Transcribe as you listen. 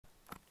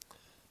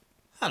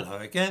Hello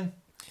again.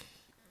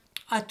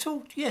 I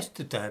talked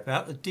yesterday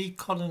about the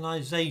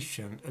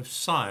decolonisation of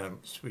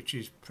science, which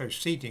is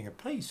proceeding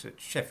apace at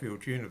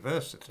Sheffield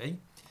University.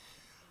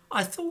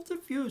 I thought the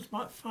viewers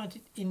might find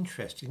it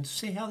interesting to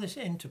see how this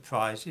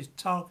enterprise is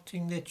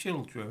targeting their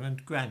children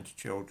and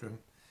grandchildren.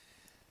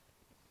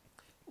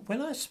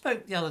 When I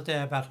spoke the other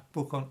day about a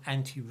book on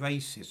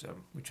anti-racism,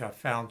 which I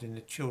found in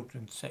the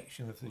children's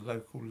section of the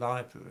local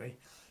library,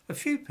 a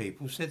few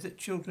people said that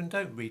children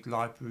don't read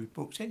library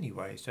books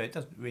anyway, so it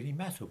doesn't really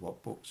matter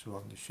what books are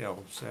on the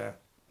shelves there.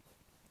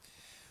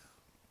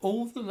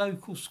 All the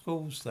local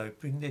schools, though,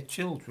 bring their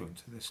children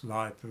to this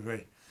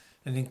library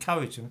and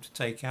encourage them to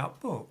take out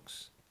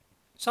books.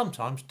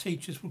 Sometimes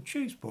teachers will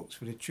choose books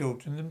for the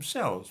children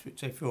themselves, which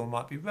they feel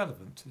might be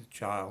relevant to the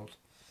child.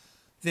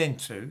 Then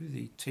too,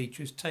 the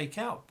teachers take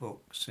out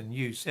books and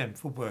use them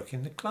for work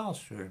in the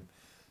classroom.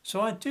 So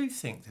I do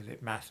think that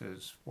it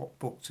matters what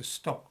books are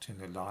stocked in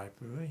the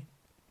library.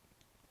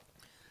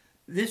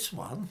 This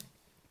one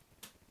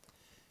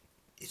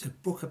is a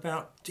book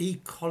about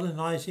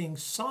decolonising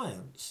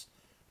science,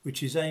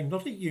 which is aimed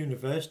not at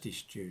university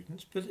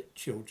students but at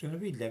children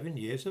of 11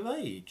 years of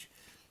age.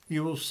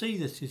 You will see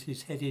that it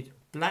is headed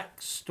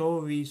Black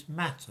Stories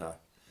Matter,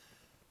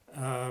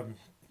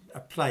 a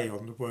play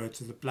on the words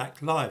of the Black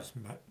Lives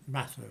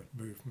Matter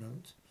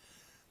movement.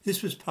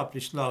 This was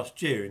published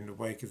last year in the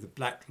wake of the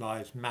Black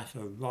Lives Matter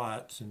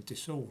riots and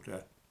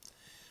disorder.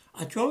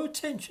 I draw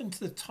attention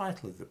to the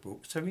title of the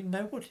book so we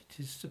know what it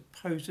is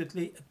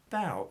supposedly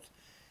about.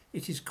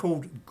 It is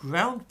called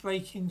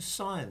Groundbreaking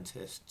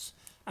Scientists,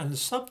 and the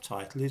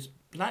subtitle is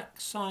Black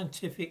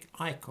Scientific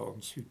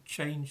Icons Who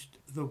Changed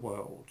the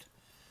World.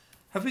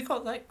 Have we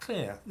got that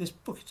clear? This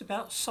book is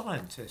about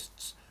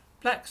scientists,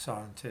 black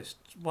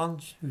scientists,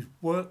 ones whose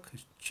work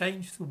has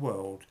changed the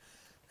world.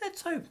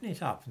 Let's open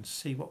it up and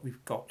see what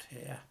we've got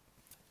here.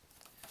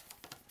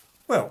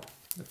 Well,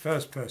 the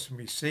first person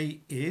we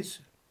see is,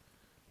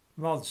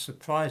 rather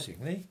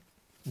surprisingly,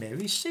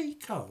 Mary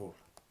Seacole.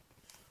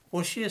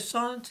 Was she a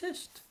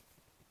scientist?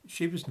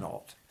 She was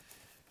not.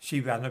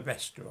 She ran a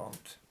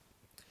restaurant.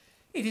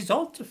 It is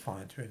odd to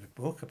find her in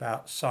a book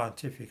about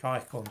scientific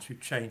icons who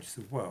changed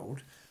the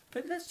world,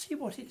 but let's see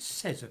what it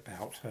says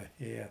about her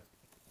here.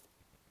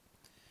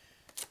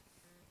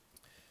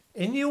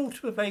 In the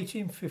autumn of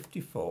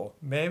 1854,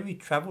 Mary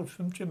travelled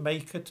from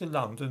Jamaica to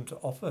London to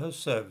offer her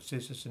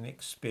services as an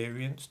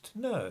experienced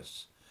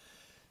nurse.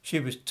 She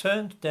was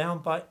turned down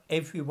by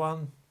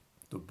everyone,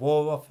 the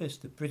War Office,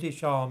 the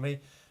British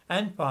Army,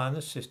 and by an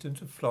assistant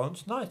of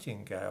Florence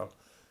Nightingale,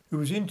 who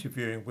was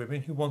interviewing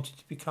women who wanted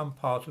to become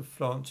part of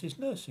Florence's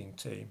nursing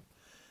team.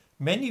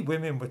 Many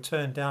women were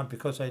turned down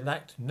because they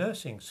lacked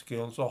nursing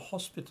skills or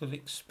hospital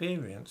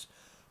experience,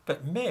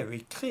 but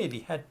Mary clearly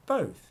had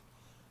both.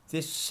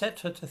 This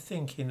set her to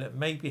thinking that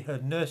maybe her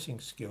nursing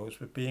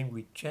skills were being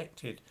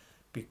rejected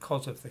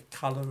because of the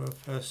colour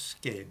of her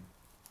skin.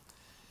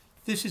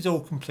 This is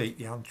all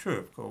completely untrue,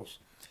 of course.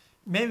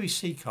 Mary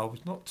Seacole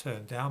was not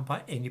turned down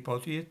by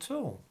anybody at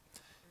all.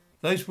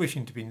 Those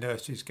wishing to be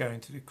nurses going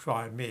to the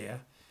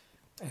Crimea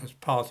as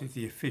part of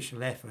the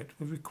official effort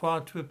were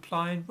required to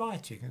apply in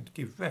writing and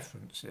give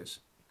references.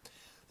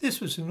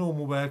 This was the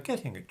normal way of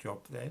getting a job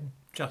then,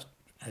 just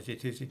as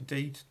it is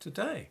indeed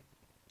today.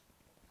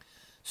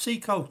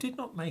 Seacole did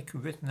not make a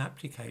written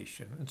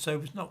application and so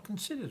was not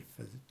considered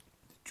for the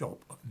job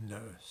of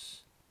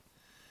nurse.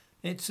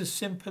 It's as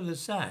simple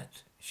as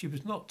that. She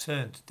was not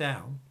turned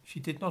down,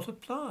 she did not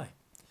apply.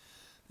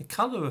 The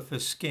colour of her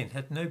skin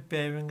had no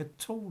bearing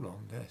at all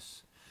on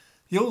this.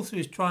 The author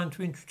is trying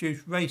to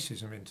introduce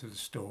racism into the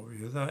story,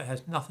 although it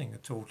has nothing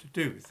at all to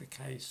do with the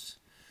case.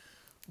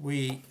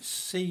 We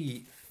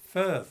see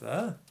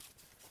further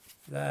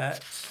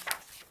that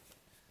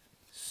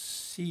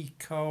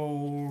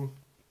Seacole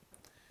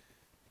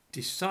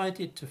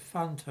decided to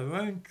fund her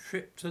own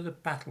trip to the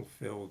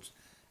battlefields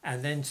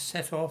and then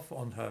set off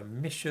on her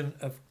mission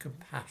of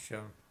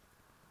compassion.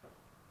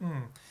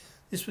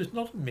 This was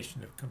not a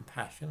mission of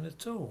compassion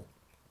at all.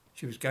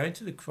 She was going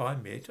to the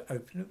Crimea to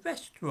open a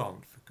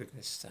restaurant, for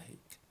goodness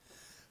sake.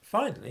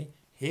 Finally,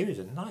 here is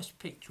a nice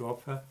picture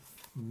of her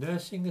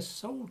nursing a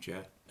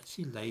soldier as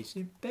he lays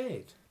in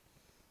bed.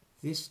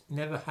 This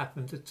never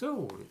happened at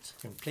all. It's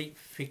a complete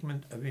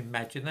figment of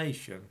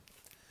imagination.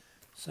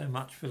 So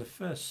much for the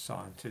first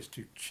scientist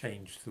who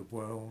changed the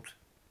world.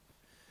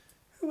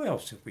 Who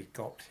else have we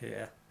got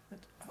here?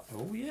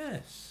 Oh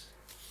yes.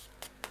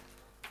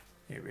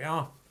 Here we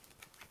are.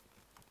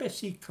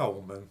 Bessie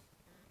Coleman.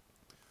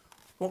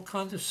 What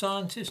kind of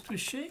scientist was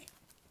she?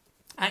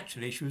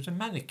 Actually, she was a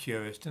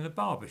manicurist in a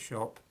barber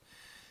shop.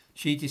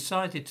 She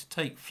decided to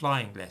take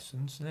flying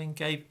lessons and then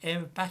gave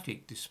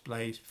aerobatic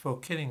displays before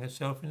killing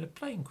herself in a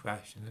plane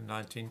crash in the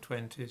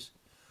 1920s.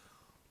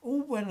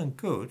 All well and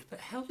good, but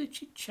how did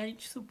she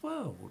change the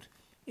world?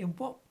 In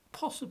what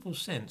possible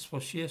sense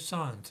was she a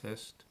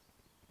scientist?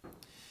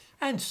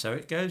 And so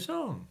it goes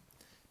on.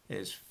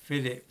 There's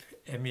Philip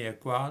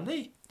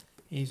Emeagwali.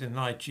 He's a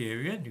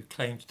Nigerian who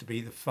claims to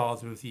be the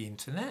father of the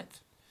internet.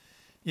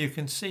 You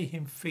can see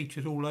him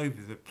featured all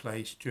over the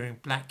place during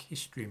Black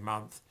History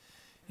Month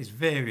His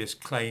various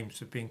claims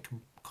have been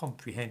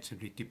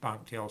comprehensively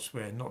debunked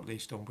elsewhere, not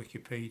least on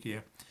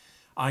Wikipedia.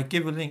 I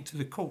give a link to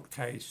the court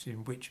case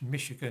in which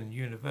Michigan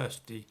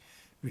University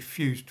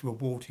refused to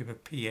award him a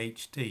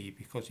PhD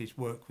because his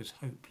work was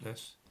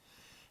hopeless.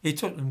 He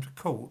took them to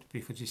court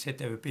because he said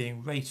they were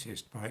being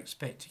racist by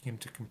expecting him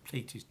to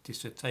complete his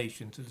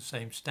dissertation to the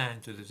same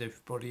standard as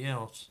everybody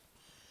else.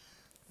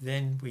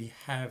 Then we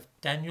have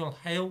Daniel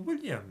Hale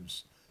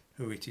Williams,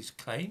 who it is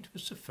claimed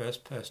was the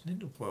first person in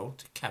the world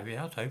to carry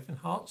out open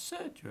heart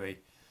surgery.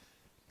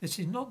 This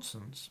is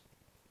nonsense.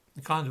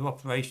 The kind of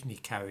operation he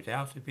carried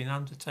out had been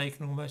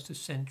undertaken almost a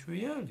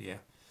century earlier.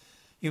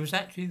 He was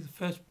actually the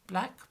first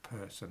black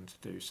person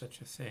to do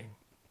such a thing.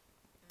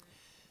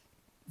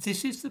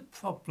 This is the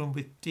problem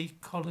with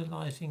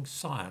decolonising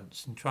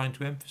science and trying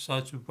to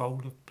emphasise the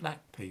role of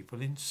black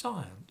people in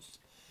science.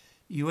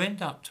 You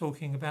end up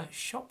talking about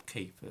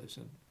shopkeepers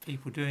and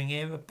people doing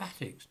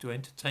aerobatics to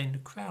entertain the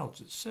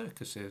crowds at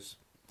circuses.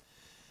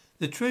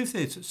 The truth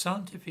is that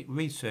scientific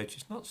research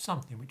is not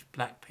something which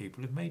black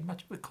people have made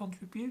much of a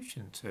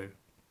contribution to,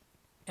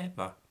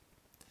 ever.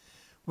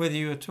 Whether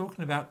you are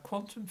talking about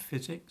quantum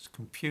physics,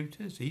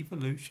 computers,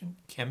 evolution,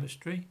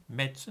 chemistry,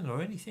 medicine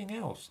or anything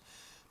else,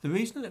 the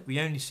reason that we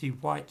only see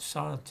white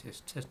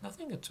scientists has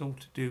nothing at all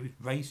to do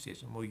with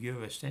racism or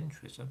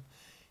Eurocentrism.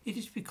 It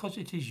is because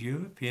it is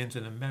Europeans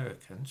and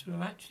Americans who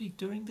are actually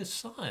doing the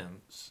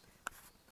science.